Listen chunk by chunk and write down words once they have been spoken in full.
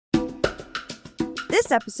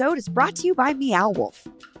This episode is brought to you by Meow Wolf.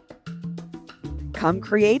 Come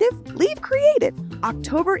creative, leave created.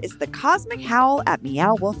 October is the Cosmic Howl at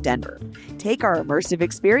Meow Wolf Denver. Take our immersive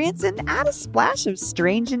experience and add a splash of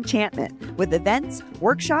strange enchantment with events,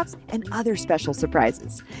 workshops, and other special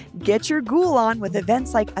surprises. Get your ghoul on with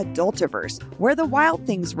events like Adultiverse, where the wild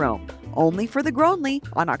things roam, only for the grownly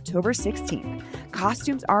on October 16th.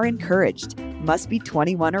 Costumes are encouraged. Must be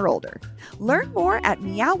 21 or older. Learn more at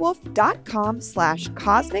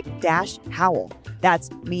meowwolf.com/cosmic-howl. That's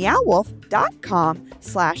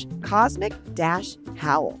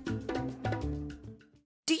meowwolf.com/cosmic-howl.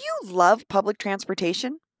 Do you love public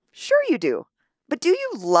transportation? Sure you do. But do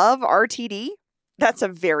you love RTD? That's a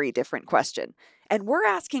very different question. And we're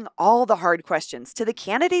asking all the hard questions to the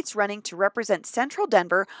candidates running to represent Central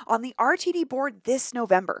Denver on the RTD board this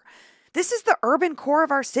November. This is the urban core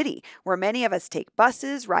of our city, where many of us take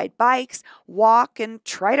buses, ride bikes, walk, and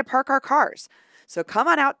try to park our cars. So come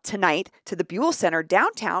on out tonight to the Buell Center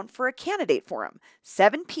downtown for a candidate forum,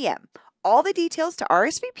 7 p.m. All the details to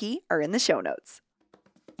RSVP are in the show notes.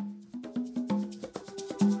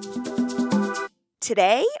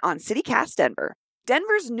 Today on CityCast Denver,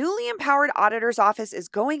 Denver's newly empowered auditor's office is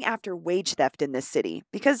going after wage theft in this city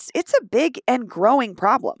because it's a big and growing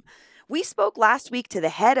problem. We spoke last week to the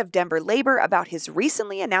head of Denver Labor about his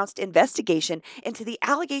recently announced investigation into the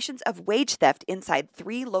allegations of wage theft inside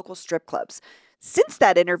 3 local strip clubs. Since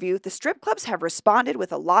that interview, the strip clubs have responded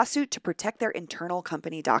with a lawsuit to protect their internal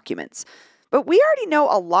company documents. But we already know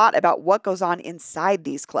a lot about what goes on inside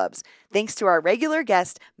these clubs, thanks to our regular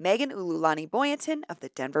guest, Megan Ulu-Lani Boyanton of the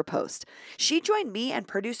Denver Post. She joined me and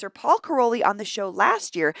producer Paul Karolyi on the show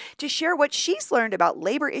last year to share what she's learned about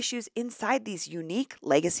labor issues inside these unique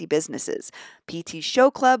legacy businesses: PT's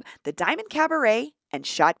Show Club, the Diamond Cabaret, and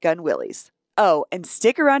Shotgun Willie's. Oh, and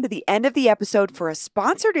stick around to the end of the episode for a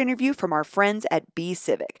sponsored interview from our friends at Be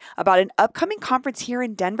Civic about an upcoming conference here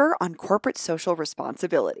in Denver on corporate social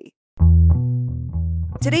responsibility.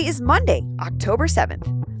 Today is Monday, October 7th.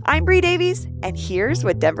 I'm Bree Davies, and here's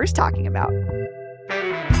what Denver's talking about.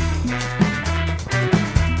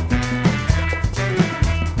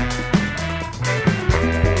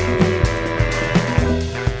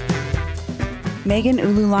 Megan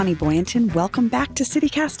Ulu-Lani Boyanton, welcome back to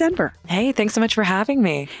CityCast Denver. Hey, thanks so much for having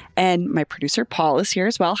me. And my producer, Paul, is here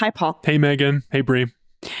as well. Hi, Paul. Hey, Megan. Hey, Bree.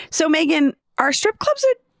 So, Megan, are strip clubs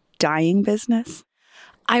a dying business?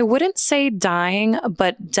 I wouldn't say dying,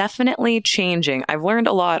 but definitely changing. I've learned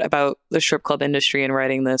a lot about the strip club industry in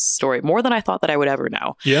writing this story, more than I thought that I would ever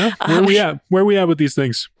know. Yeah? Where we at? Where are we at with these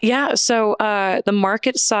things? Yeah. So the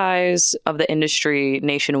market size of the industry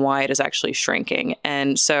nationwide is actually shrinking.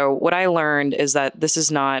 And so what I learned is that this is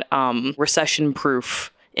not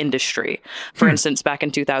recession-proof industry. For instance, back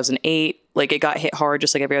in 2008, it got hit hard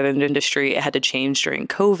just like every other industry. It had to change during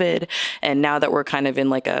COVID. And now that we're kind of in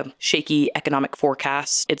a shaky economic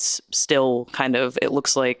forecast, it's still it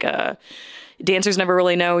looks like dancers never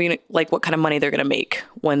really know, what kind of money they're going to make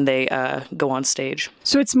when they go on stage.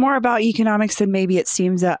 So it's more about economics than maybe it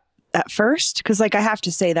seems at first? Because I have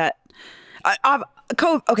to say that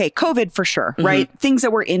COVID for sure, right? Things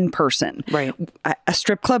that were in person. Right. A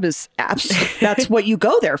strip club is that's what you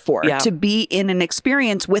go there for, to be in an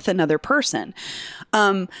experience with another person.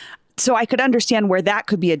 So I could understand where that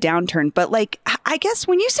could be a downturn. But I guess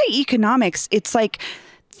when you say economics, it's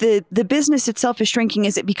the business itself is shrinking.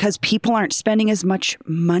 Is it because people aren't spending as much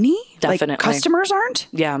money? Definitely. Customers aren't?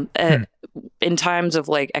 Yeah. In times of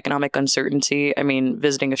economic uncertainty,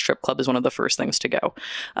 visiting a strip club is one of the first things to go.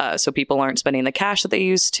 So people aren't spending the cash that they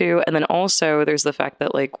used to. And then also there's the fact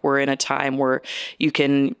that we're in a time where you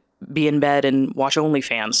can be in bed and watch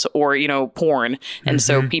OnlyFans or, porn. And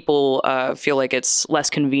so people feel like it's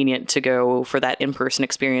less convenient to go for that in-person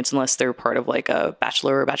experience unless they're part of a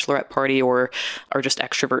bachelor or bachelorette party or are just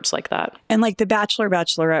extroverts like that. And the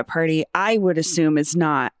bachelorette party, I would assume is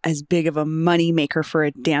not as big of a money maker for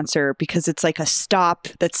a dancer because it's a stop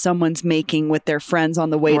that someone's making with their friends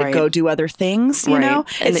on the way to go do other things, you know?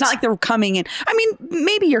 It's not like they're coming in.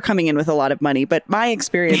 Maybe you're coming in with a lot of money, but my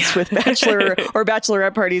experience with bachelor or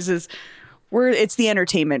bachelorette parties is it's the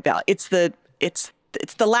entertainment value. It's the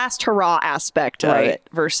last hurrah aspect of it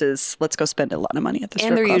versus let's go spend a lot of money at the strip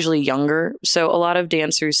club. And they're club. usually younger. So a lot of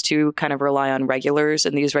dancers too kind of rely on regulars,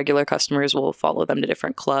 and these regular customers will follow them to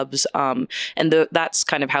different clubs. And that's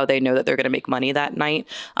kind of how they know that they're going to make money that night.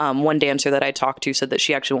 One dancer that I talked to said that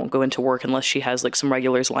she actually won't go into work unless she has some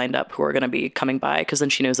regulars lined up who are going to be coming by, because then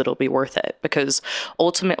she knows that it'll be worth it. Because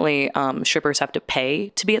ultimately, strippers have to pay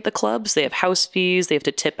to be at the clubs. They have house fees. They have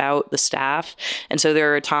to tip out the staff. And so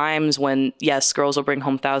there are times when, yes, girls will will bring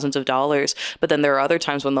home thousands of dollars. But then there are other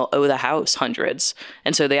times when they'll owe the house hundreds.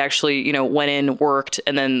 And so they actually, went in, worked,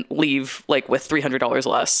 and then leave like with $300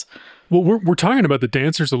 less. Well, we're talking about the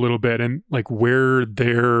dancers a little bit and like what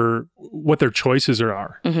their choices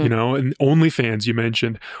are, and OnlyFans you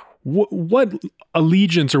mentioned. What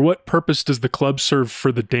allegiance or what purpose does the club serve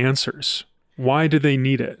for the dancers? Why do they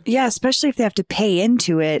need it? Yeah, especially if they have to pay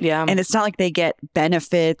into it. Yeah. And it's not like they get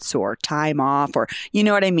benefits or time off or, you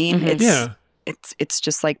know what I mean? Mm-hmm. It's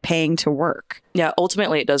just like paying to work. Yeah,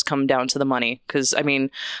 ultimately it does come down to the money because,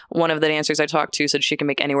 one of the dancers I talked to said she can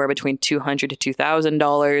make anywhere between $200 to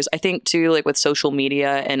 $2,000. I think, too, like with social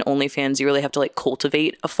media and OnlyFans, you really have to like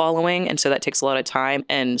cultivate a following. And so that takes a lot of time.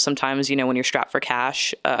 And sometimes, when you're strapped for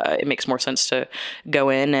cash, it makes more sense to go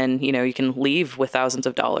in and, you can leave with thousands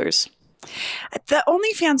of dollars. The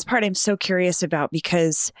OnlyFans part I'm so curious about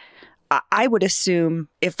because I would assume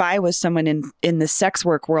if I was someone in the sex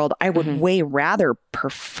work world, I would way rather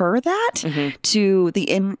prefer that to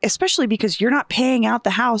especially because you're not paying out the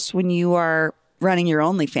house when you are running your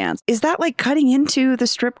OnlyFans. Is that like cutting into the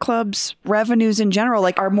strip club's revenues in general?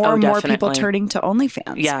 Like are more and more people turning to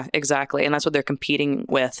OnlyFans? Yeah, exactly. And that's what they're competing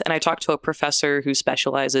with. And I talked to a professor who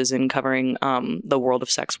specializes in covering the world of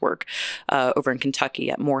sex work over in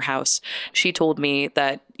Kentucky at Morehouse. She told me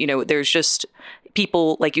that, there's just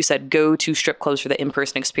people, like you said, go to strip clubs for the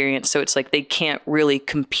in-person experience. So it's like they can't really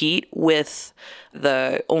compete with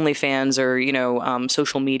the OnlyFans or,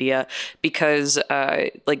 social media because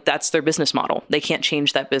that's their business model. They can't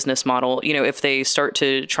change that business model. If they start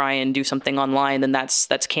to try and do something online, then that's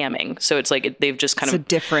camming. So it's like they've just kind of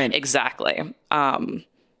different. Exactly.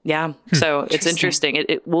 Yeah. So it's interesting.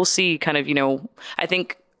 We'll see kind of, I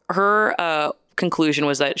think her conclusion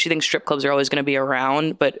was that she thinks strip clubs are always going to be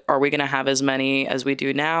around, but are we going to have as many as we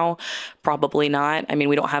do now? Probably not.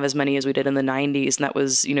 We don't have as many as we did in the 90s, and that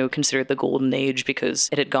was, considered the golden age because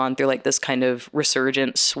it had gone through like this kind of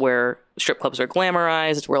resurgence where strip clubs are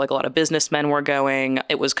glamorized. It's where like a lot of businessmen were going.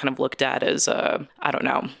 It was kind of looked at as a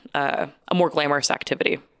more glamorous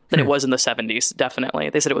activity than it was in the 70s, definitely.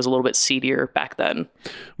 They said it was a little bit seedier back then.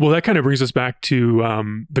 Well, that kind of brings us back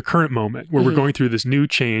to the current moment where we're going through this new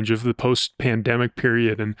change of the post-pandemic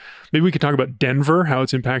period. And maybe we could talk about Denver, how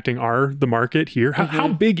it's impacting the market here. How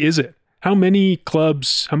big is it? How many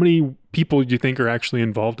clubs, how many people do you think are actually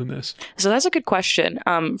involved in this? So that's a good question.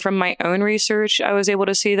 From my own research, I was able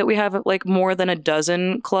to see that we have like more than a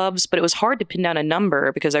dozen clubs, but it was hard to pin down a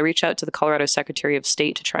number because I reached out to the Colorado Secretary of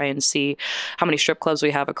State to try and see how many strip clubs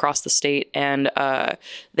we have across the state. And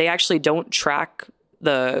they actually don't track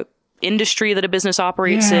the industry that a business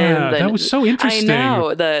operates in. That was so interesting. I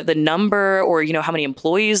know, the number or, how many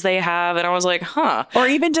employees they have. And I was like, Or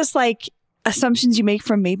even just like assumptions you make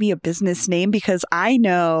from maybe a business name, because I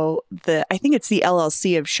know I think it's the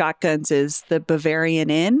LLC of shotguns is the Bavarian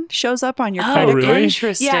Inn shows up on your credit really? card.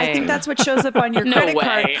 Interesting. Yeah, I think that's what shows up on your credit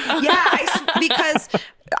card. Yeah, because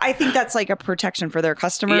I think that's like a protection for their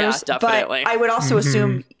customers. Yeah, definitely. But I would also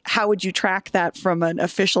assume, how would you track that from an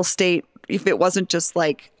official state if it wasn't just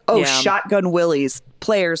like, Shotgun Willie's,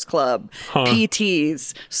 Players Club,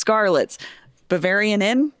 PTs, Scarlet's, Bavarian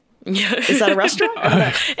Inn? Is that a restaurant?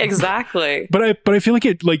 Exactly. But I feel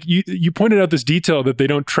like you pointed out this detail that they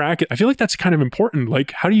don't track it. I feel like that's kind of important.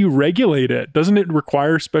 Like, how do you regulate it? Doesn't it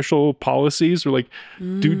require special policies or like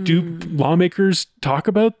do lawmakers talk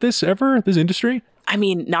about this industry?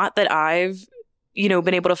 Not that I've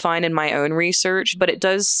been able to find in my own research, but it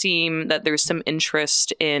does seem that there's some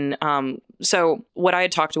interest in so what I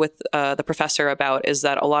had talked with the professor about is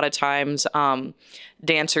that a lot of times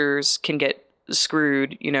dancers can get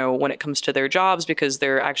screwed, when it comes to their jobs because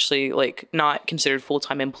they're actually like not considered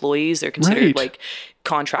full-time employees. They're considered like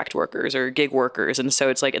contract workers or gig workers. And so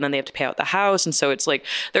it's like, and then they have to pay out the house. And so it's like,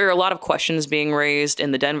 there are a lot of questions being raised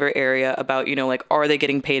in the Denver area about, like, are they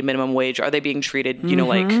getting paid minimum wage? Are they being treated,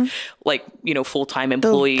 like, full-time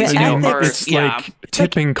employees? It's like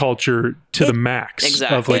tipping culture to the max.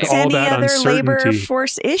 Exactly. Of like it's all any that other uncertainty. labor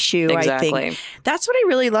force issue, Exactly. I think. That's what I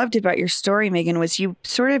really loved about your story, Megan, was you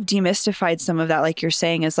sort of demystified some of that, like you're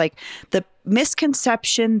saying, is like the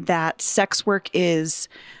misconception that sex work is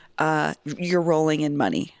you're rolling in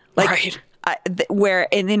money. Like, right.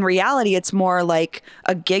 And in reality, it's more like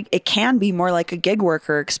a gig. It can be more like a gig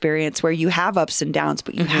worker experience where you have ups and downs,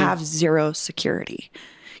 but you have zero security.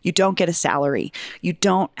 You don't get a salary. You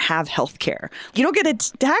don't have health care. You don't get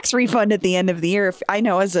a tax refund at the end of the year, I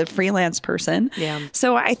know, as a freelance person. Yeah.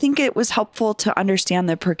 So I think it was helpful to understand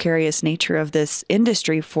the precarious nature of this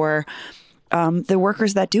industry for the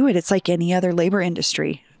workers that do it. It's like any other labor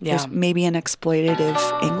industry. Yeah. There's maybe an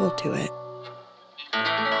exploitative angle to it.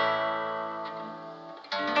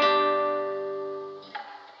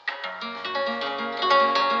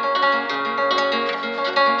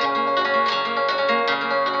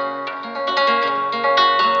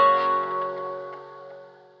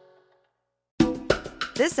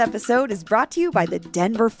 This episode is brought to you by the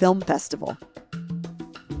Denver Film Festival.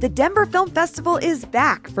 The Denver Film Festival is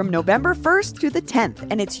back from November 1st through the 10th,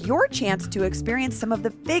 and it's your chance to experience some of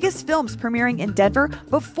the biggest films premiering in Denver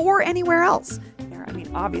before anywhere else. I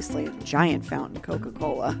mean, obviously, a giant fountain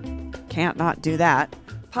Coca-Cola. Can't not do that.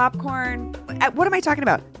 Popcorn. What am I talking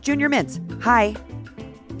about? Junior Mints. Hi.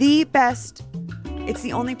 The best. It's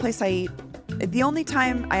the only place I eat. The only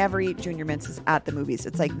time I ever eat Junior Mints is at the movies.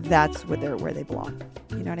 It's like that's where they belong.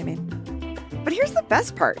 You know what I mean? But here's the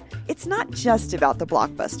best part. It's not just about the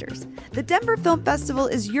blockbusters. The Denver Film Festival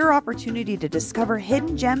is your opportunity to discover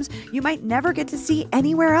hidden gems you might never get to see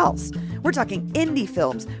anywhere else. We're talking indie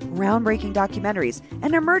films, groundbreaking documentaries,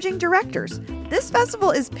 and emerging directors. This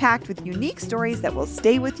festival is packed with unique stories that will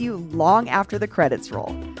stay with you long after the credits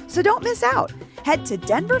roll. So don't miss out. Head to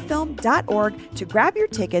denverfilm.org to grab your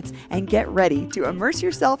tickets and get ready to immerse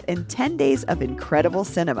yourself in 10 days of incredible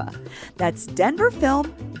cinema. That's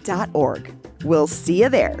denverfilm.org. We'll see you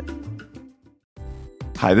there.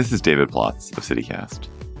 Hi, this is David Plotz of CityCast.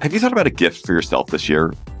 Have you thought about a gift for yourself this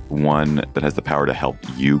year? One that has the power to help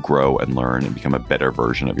you grow and learn and become a better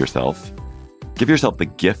version of yourself? Give yourself the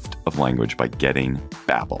gift of language by getting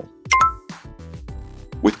Babbel.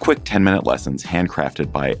 With quick 10-minute lessons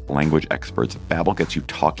handcrafted by language experts, Babbel gets you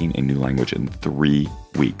talking a new language in 3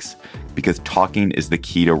 weeks. Because talking is the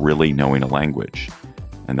key to really knowing a language.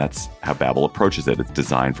 And that's how Babbel approaches it. It's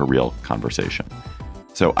designed for real conversation.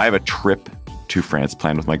 So I have a trip to France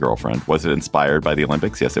planned with my girlfriend. Was it inspired by the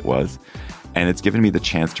Olympics? Yes, it was. And it's given me the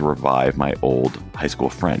chance to revive my old high school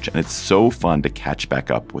French. And it's so fun to catch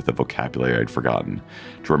back up with the vocabulary I'd forgotten.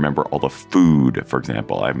 To remember all the food, for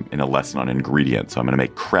example. I'm in a lesson on ingredients, so I'm going to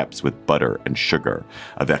make crepes with butter and sugar.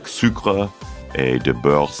 Avec sucre et de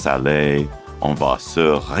beurre salé, on va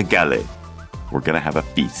se régaler. We're going to have a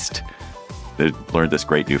feast. They learned this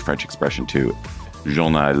great new French expression too.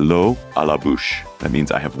 J'en ai l'eau à la bouche. That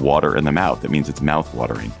means I have water in the mouth. That means it's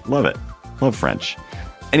mouth-watering. Love it. Love French.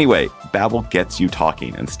 Anyway, Babbel gets you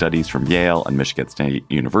talking, and studies from Yale and Michigan State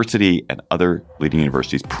University and other leading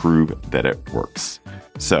universities prove that it works.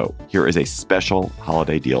 So here is a special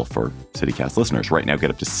holiday deal for CityCast listeners. Right now,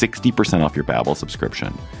 get up to 60% off your Babbel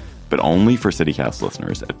subscription, but only for CityCast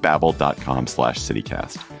listeners at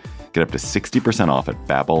babbel.com/CityCast. Get up to 60% off at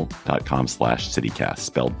babbel.com/CityCast,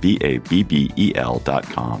 spelled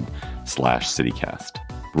BABBEL.com/CityCast.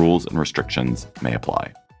 Rules and restrictions may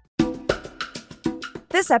apply.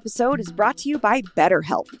 This episode is brought to you by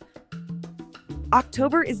BetterHelp.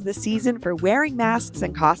 October is the season for wearing masks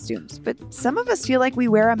and costumes, but some of us feel like we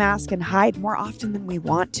wear a mask and hide more often than we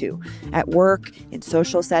want to, at work, in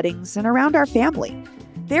social settings, and around our family.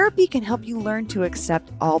 Therapy can help you learn to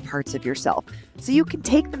accept all parts of yourself, so you can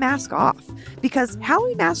take the mask off, because how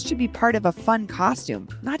we mask should be part of a fun costume,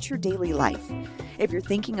 not your daily life. If you're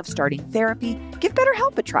thinking of starting therapy, give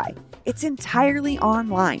BetterHelp a try. It's entirely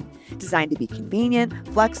online, designed to be convenient,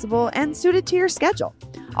 flexible, and suited to your schedule.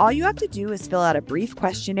 All you have to do is fill out a brief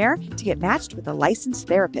questionnaire to get matched with a licensed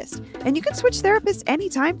therapist, and you can switch therapists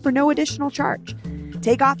anytime for no additional charge.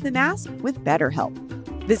 Take off the mask with BetterHelp.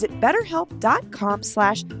 Visit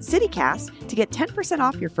betterhelp.com/citycast to get 10%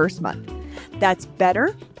 off your first month. That's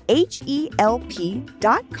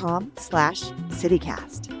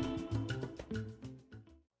betterhelp.com/citycast.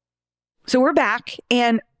 So we're back,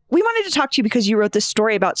 and we wanted to talk to you because you wrote this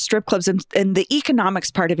story about strip clubs, and the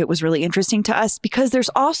economics part of it was really interesting to us, because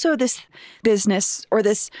there's also this business, or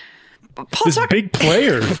this big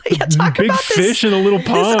player, big fish in a little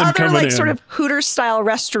pond, this other coming in. Sort of Hooters style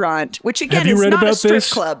restaurant, which again is not a strip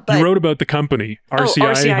club. But you wrote about the company,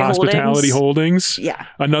 RCI Hospitality Holdings. Yeah,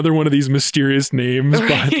 another one of these mysterious names,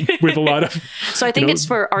 but with a lot of. So I think it's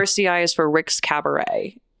for RCI is for Rick's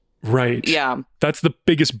Cabaret. Right. Yeah. That's the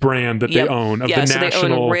biggest brand that they own of the national so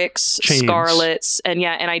they own Rick's, chains. Scarlett's, and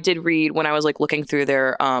I did read when I was looking through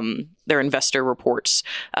their investor reports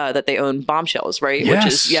that they own Bombshells, right? Yes.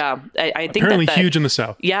 Which is I think apparently that huge in the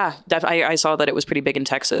South. Yeah, I saw that it was pretty big in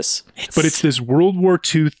Texas. But it's this World War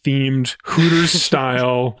II themed Hooters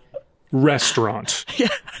style restaurant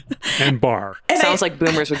and bar. Sounds like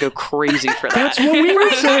boomers would go crazy for that. That's what we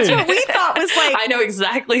were saying. That's what we thought was like. I know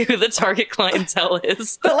exactly who the target clientele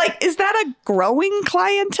is. But is that a growing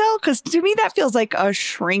clientele? Because to me, that feels like a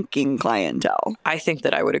shrinking clientele. I think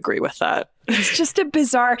that I would agree with that. It's just a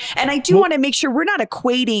bizarre. And I do want to make sure we're not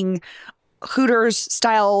equating Hooters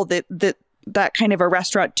style, that kind of a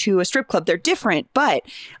restaurant, to a strip club. They're different, but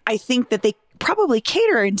I think that they probably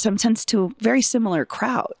cater in some sense to very similar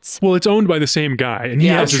crowds. Well, it's owned by the same guy, and he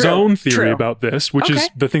has his own theory about this, which is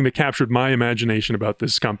the thing that captured my imagination about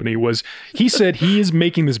this company. Was he said he is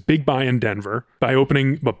making this big buy in Denver by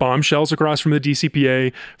opening bombshells across from the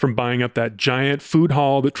DCPA, from buying up that giant food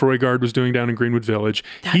hall that Troy Guard was doing down in Greenwood Village.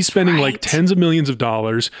 He's spending like tens of millions of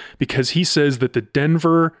dollars because he says that the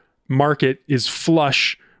Denver market is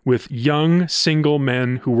flush with young single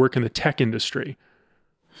men who work in the tech industry.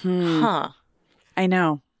 I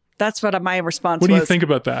know. That's what my response was. What do you think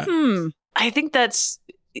about that? I think that's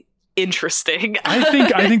interesting.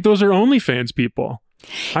 I think those are OnlyFans people.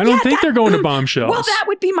 I don't think they're going to bombshells. Well, that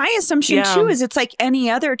would be my assumption too, is it's like any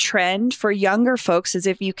other trend for younger folks, is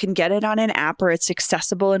if you can get it on an app or it's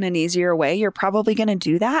accessible in an easier way, you're probably going to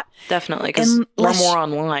do that. Definitely, because we're more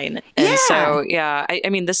online. And so, I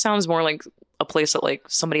mean, this sounds more like a place that like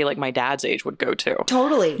somebody like my dad's age would go to.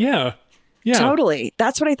 Totally. Yeah. Totally.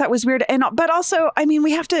 That's what I thought was weird. But also, I mean,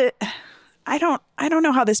 we have to... I don't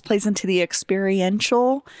know how this plays into the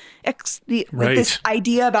experiential, this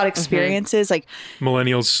idea about experiences. Like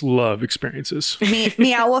millennials love experiences.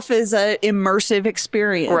 Meow Wolf is an immersive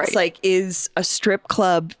experience. Right. Like, is a strip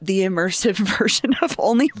club the immersive version of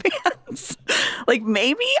OnlyFans? Like,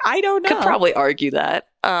 maybe, I don't know. Could probably argue that.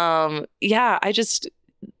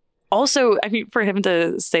 Also, I mean, for him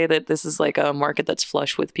to say that this is like a market that's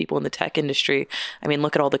flush with people in the tech industry, I mean,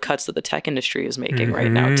 look at all the cuts that the tech industry is making right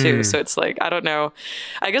now, too. So it's like, I don't know.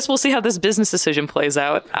 I guess we'll see how this business decision plays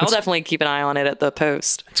out. I'll definitely keep an eye on it at the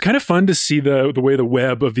Post. It's kind of fun to see the way the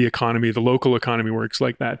web of the economy, the local economy works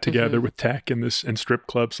like that together with tech and strip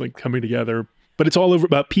clubs like coming together. But it's all over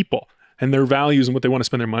about people and their values and what they want to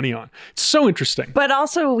spend their money on. It's so interesting. But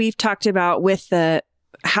also, we've talked about with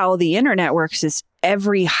how the internet works is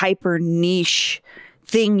every hyper niche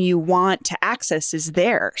thing you want to access is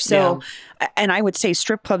there. So, and I would say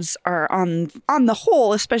strip clubs are on the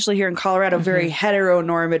whole, especially here in Colorado, very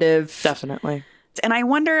heteronormative. Definitely. And I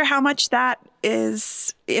wonder how much that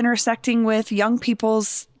is intersecting with young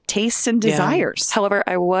people's tastes and desires. However,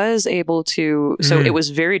 I was able to, so it was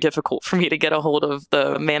very difficult for me to get a hold of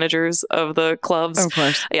the managers of the clubs. Of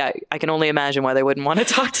course. Yeah, I can only imagine why they wouldn't want to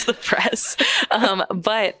talk to the press.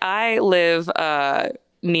 But I live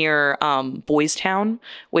near Boys Town,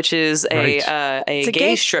 which is a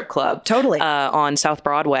gay strip club. Totally. On South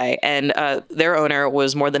Broadway. And their owner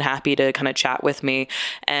was more than happy to kind of chat with me.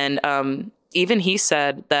 And even he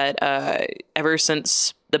said that ever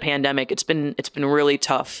since the pandemic, it's been really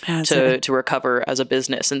tough to recover as a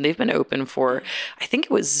business, and they've been open for I think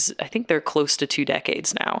they're close to 2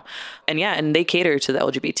 decades now, and they cater to the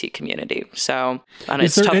LGBT community. So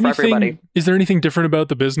it's tough for everybody. Is there anything different about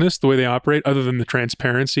the business, the way they operate, other than the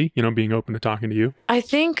transparency? Being open to talking to you. I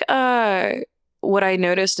think what I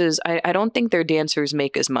noticed is I don't think their dancers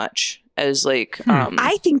make as much as like.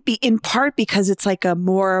 I think in part because it's like a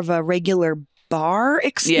more of a regular bar,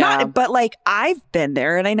 but like I've been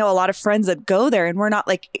there, and I know a lot of friends that go there, and we're not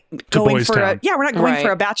like going for for a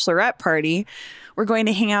bachelorette party. We're going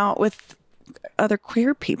to hang out with other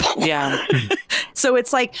queer people. Yeah. So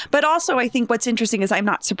it's like, but also I think what's interesting is I'm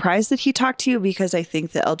not surprised that he talked to you, because I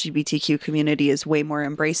think the LGBTQ community is way more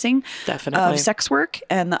embracing of sex work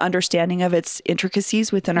and the understanding of its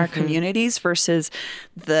intricacies within our communities versus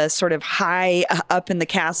the sort of high up in the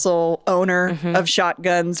castle owner of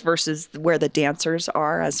shotguns versus where the dancers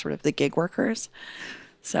are as sort of the gig workers.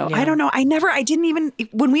 So I don't know. I didn't even,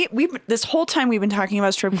 when we this whole time we've been talking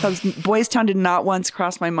about strip clubs, Boys Town did not once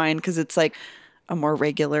cross my mind, because it's like a more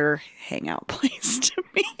regular hangout place to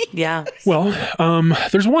me. Yeah. Well,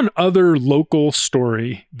 there's one other local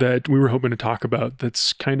story that we were hoping to talk about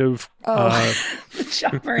that's kind of hilarious.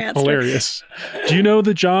 Do you know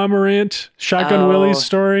the Ja Morant Shotgun Willie's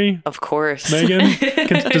story? Of course. Megan,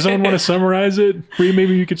 does someone want to summarize it? Bree,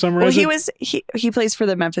 maybe you could summarize it. He plays for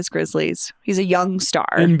the Memphis Grizzlies. He's a young star.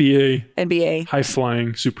 NBA.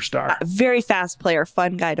 High-flying superstar. Very fast player,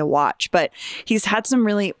 fun guy to watch. But he's had some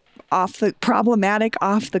really problematic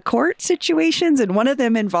off the court situations, and one of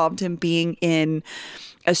them involved him being in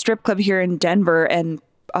a strip club here in Denver and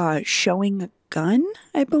showing a gun,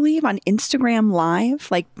 I believe, on Instagram Live.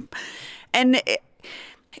 It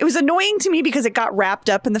was annoying to me because it got wrapped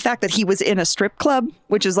up in the fact that he was in a strip club,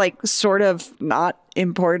 which is like sort of not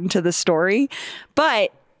important to the story.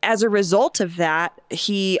 But as a result of that,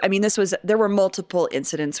 there were multiple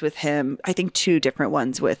incidents with him. I think 2 different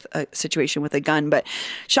ones with a situation with a gun. But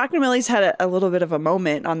Shotgun Willie's had a little bit of a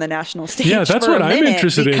moment on the national stage. Yeah, that's what I'm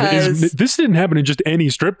interested in. This didn't happen in just any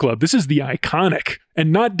strip club. This is the iconic,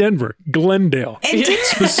 and not Denver, Glendale.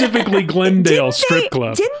 Specifically Glendale strip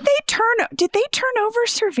club. Did they turn over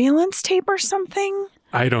surveillance tape or something?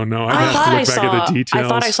 I don't know. I have to look back at the details. I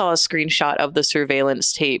thought I saw a screenshot of the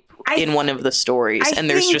surveillance tape in one of the stories, and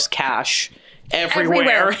there's just cash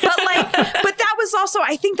everywhere. But that was also,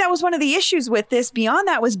 I think that was one of the issues with this. Beyond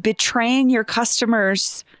that was betraying your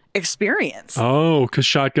customers' experience. Oh, because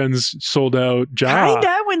shotguns sold out job.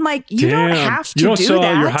 Kinda, when you don't have to do that. You don't sell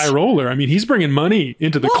out your high roller. I mean, he's bringing money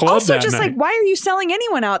into the club also that just night. why are you selling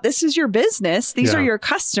anyone out? This is your business. These are your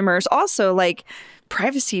customers. Also,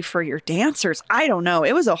 privacy for your dancers. I don't know.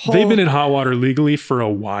 It was a whole... They've been in hot water legally for a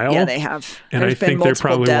while. Yeah, they have. And I think they're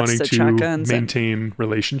probably wanting to maintain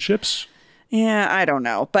relationships. Yeah, I don't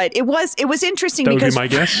know. But it was interesting that because would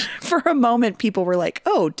be my guess. For a moment, people were like,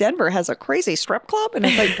 oh, Denver has a crazy strip club? And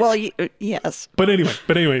it's like, well, yes. But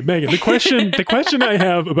anyway, Megan, the question I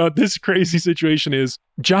have about this crazy situation is,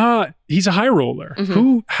 Ja, he's a high roller.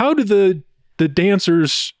 Mm-hmm. How do the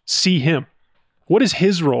dancers see him? What is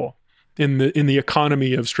his role in the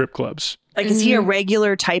economy of strip clubs? Is he a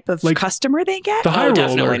regular type of customer they get? The high roller.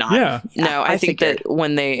 Definitely not. Yeah. No, I think that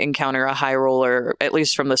when they encounter a high roller, at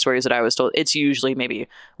least from the stories that I was told, it's usually maybe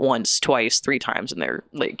once, twice, 3 times in their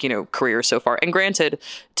career so far. And granted,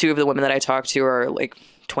 2 of the women that I talked to are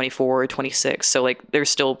 24 or 26. So they're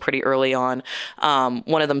still pretty early on.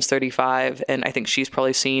 One of them's 35, and I think she's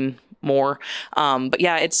probably seen more. But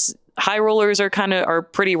yeah, it's high rollers are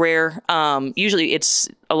pretty rare. Usually it's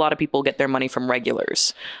a lot of people get their money from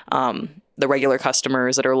regulars. The regular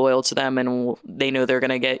customers that are loyal to them and they know they're going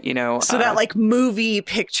to get, So that movie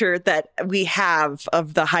picture that we have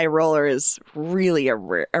of the high roller is really a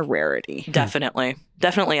rarity. Definitely.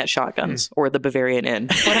 Definitely at Shotguns or the Bavarian Inn.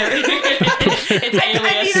 Whatever. It's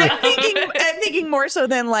alias. I'm thinking more so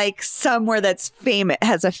than somewhere that's famous,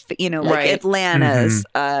 has a, Atlanta's.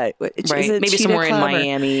 Right. Maybe somewhere in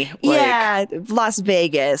Miami. Las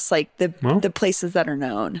Vegas, the places that are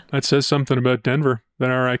known. That says something about Denver, that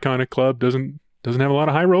our iconic club doesn't have a lot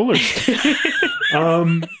of high rollers.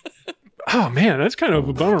 Oh man, that's kind of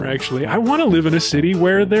a bummer actually. I want to live in a city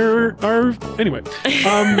where there are anyway.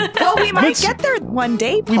 Well, we might get there one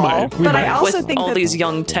day, Paul. We might. I also with think all these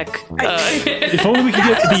young tech. If only we could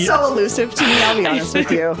get feels so elusive to me. I'll be honest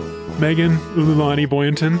with you. Megan Ulu-Lani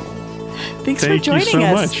Boyanton. Thanks for joining so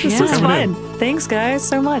us. Much this for was fun. Thanks, guys,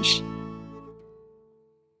 so much.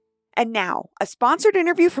 And now, a sponsored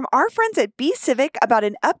interview from our friends at Be Civic about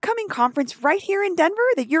an upcoming conference right here in Denver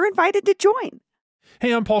that you're invited to join.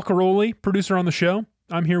 Hey, I'm Paul Karolyi, producer on the show.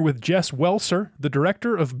 I'm here with Jess Welser, the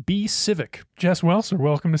director of Be Civic. Jess Welser,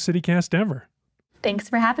 welcome to CityCast Denver. Thanks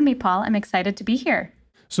for having me, Paul. I'm excited to be here.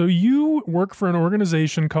 So you work for an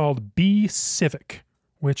organization called Be Civic,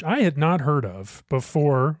 which I had not heard of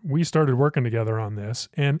before we started working together on this.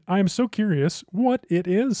 And I'm so curious what it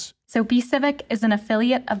is. So Be Civic is an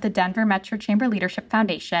affiliate of the Denver Metro Chamber Leadership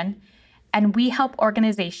Foundation, and we help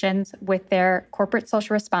organizations with their corporate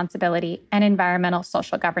social responsibility and environmental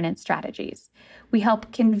social governance strategies. We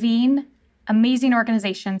help convene amazing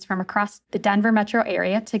organizations from across the Denver metro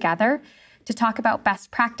area together to talk about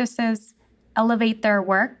best practices, elevate their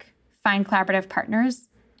work, find collaborative partners,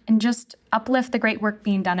 and just uplift the great work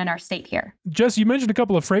being done in our state here. Jess, you mentioned a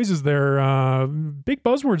couple of phrases there, big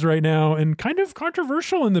buzzwords right now, and kind of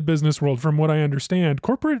controversial in the business world from what I understand.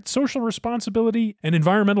 Corporate social responsibility and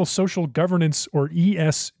environmental social governance, or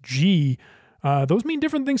ESG. Those mean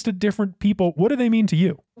different things to different people. What do they mean to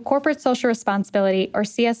you? Corporate social responsibility, or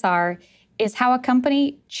CSR, is how a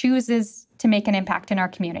company chooses to make an impact in our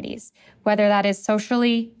communities, whether that is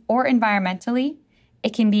socially or environmentally.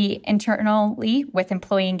 It can be internally with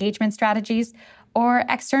employee engagement strategies or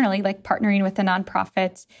externally, like partnering with a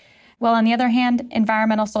nonprofit. Well, on the other hand,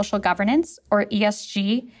 environmental social governance, or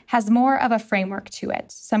ESG, has more of a framework to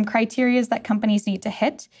it, some criteria that companies need to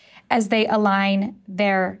hit as they align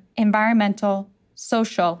their environmental,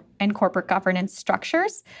 social, and corporate governance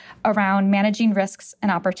structures around managing risks and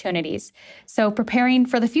opportunities. So preparing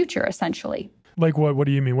for the future, essentially. Like what? What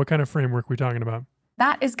do you mean? What kind of framework are we talking about?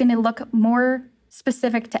 That is going to look more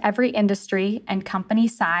specific to every industry and company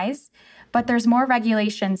size, but there's more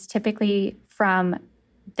regulations typically from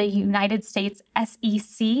the United States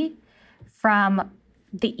SEC, from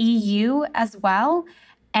the EU as well,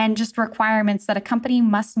 and just requirements that a company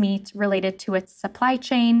must meet related to its supply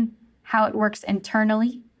chain, how it works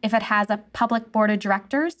internally, if it has a public board of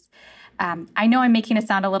directors. I know I'm making it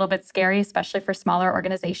sound a little bit scary, especially for smaller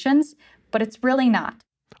organizations, but it's really not.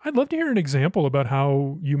 I'd love to hear an example about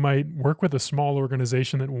how you might work with a small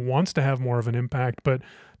organization that wants to have more of an impact, but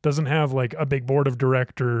doesn't have like a big board of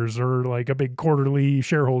directors or like a big quarterly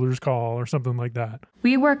shareholders call or something like that.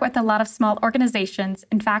 We work with a lot of small organizations.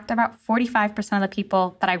 In fact, about 45% of the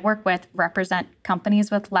people that I work with represent companies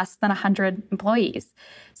with less than 100 employees.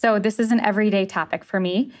 So this is an everyday topic for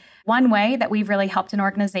me. One way that we've really helped an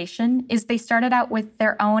organization is they started out with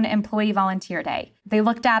their own employee volunteer day. They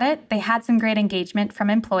looked at it, they had some great engagement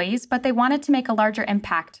from employees, but they wanted to make a larger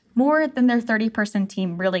impact, more than their 30-person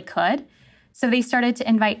team really could. So they started to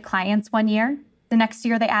invite clients one year. The next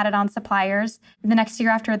year, they added on suppliers. The next year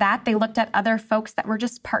after that, they looked at other folks that were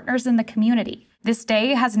just partners in the community. This day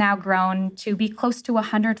has now grown to be close to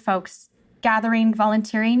 100 folks gathering,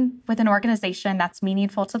 volunteering with an organization that's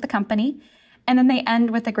meaningful to the company. And then they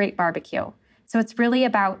end with a great barbecue. So it's really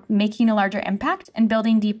about making a larger impact and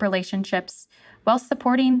building deep relationships while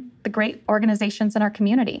supporting the great organizations in our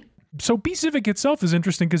community. So Be Civic itself is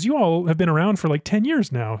interesting because you all have been around for like 10 years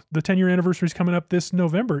now. The 10-year anniversary is coming up this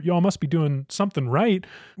November. You all must be doing something right.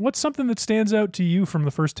 What's something that stands out to you from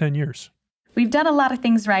the first 10 years? We've done a lot of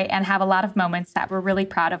things right and have a lot of moments that we're really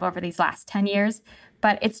proud of over these last 10 years.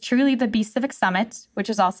 But it's truly the Be Civic Summit, which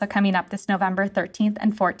is also coming up this November 13th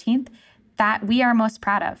and 14th, that we are most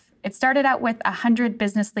proud of. It started out with 100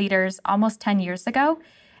 business leaders almost 10 years ago.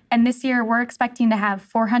 And this year, we're expecting to have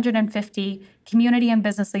 450 community and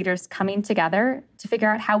business leaders coming together to figure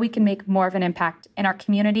out how we can make more of an impact in our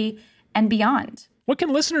community and beyond. What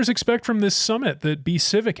can listeners expect from this summit that Be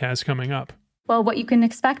Civic has coming up? Well, what you can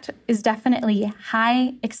expect is definitely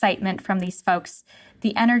high excitement from these folks.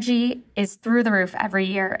 The energy is through the roof every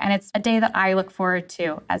year, and it's a day that I look forward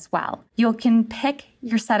to as well. You can pick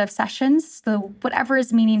your set of sessions, so whatever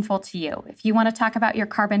is meaningful to you. If you want to talk about your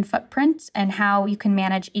carbon footprint and how you can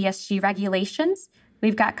manage ESG regulations,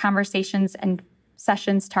 we've got conversations and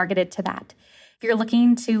sessions targeted to that. If you're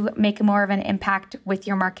looking to make more of an impact with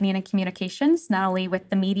your marketing and communications, not only with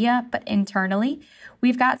the media, but internally,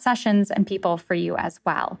 we've got sessions and people for you as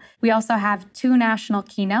well. We also have 2 national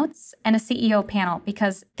keynotes and a CEO panel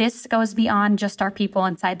because this goes beyond just our people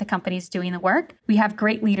inside the companies doing the work. We have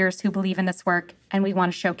great leaders who believe in this work, and we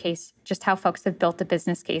want to showcase just how folks have built a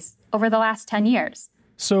business case over the last 10 years.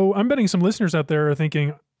 So I'm betting some listeners out there are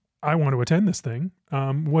thinking, I want to attend this thing.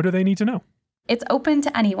 What do they need to know? It's open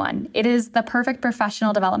to anyone. It is the perfect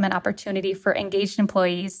professional development opportunity for engaged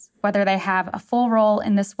employees, whether they have a full role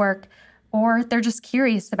in this work or they're just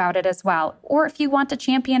curious about it as well, or if you want to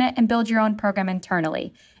champion it and build your own program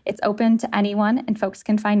internally. It's open to anyone, and folks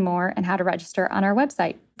can find more and how to register on our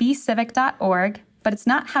website, becivic.org, but it's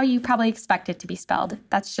not how you probably expect it to be spelled.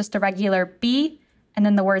 That's just a regular B and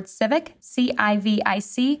then the word civic,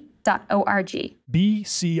 CIVIC.org.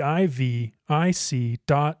 bcivic.org.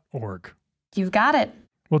 You've got it.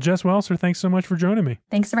 Well, Jess Welser, thanks so much for joining me.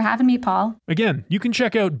 Thanks for having me, Paul. Again, you can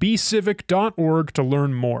check out bcivic.org to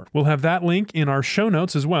learn more. We'll have that link in our show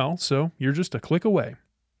notes as well, so you're just a click away.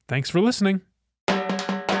 Thanks for listening.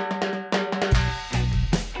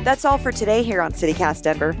 That's all for today here on CityCast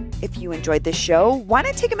Denver. If you enjoyed this show, why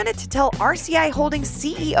not take a minute to tell RCI Holdings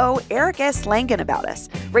CEO Eric S. Langen about us?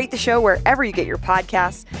 Rate the show wherever you get your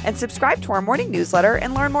podcasts and subscribe to our morning newsletter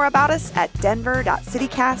and learn more about us at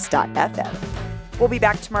denver.citycast.fm. We'll be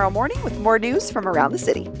back tomorrow morning with more news from around the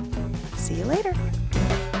city. See you later.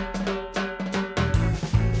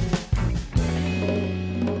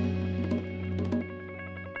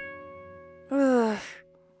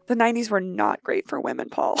 The 90s were not great for women,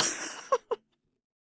 Paul.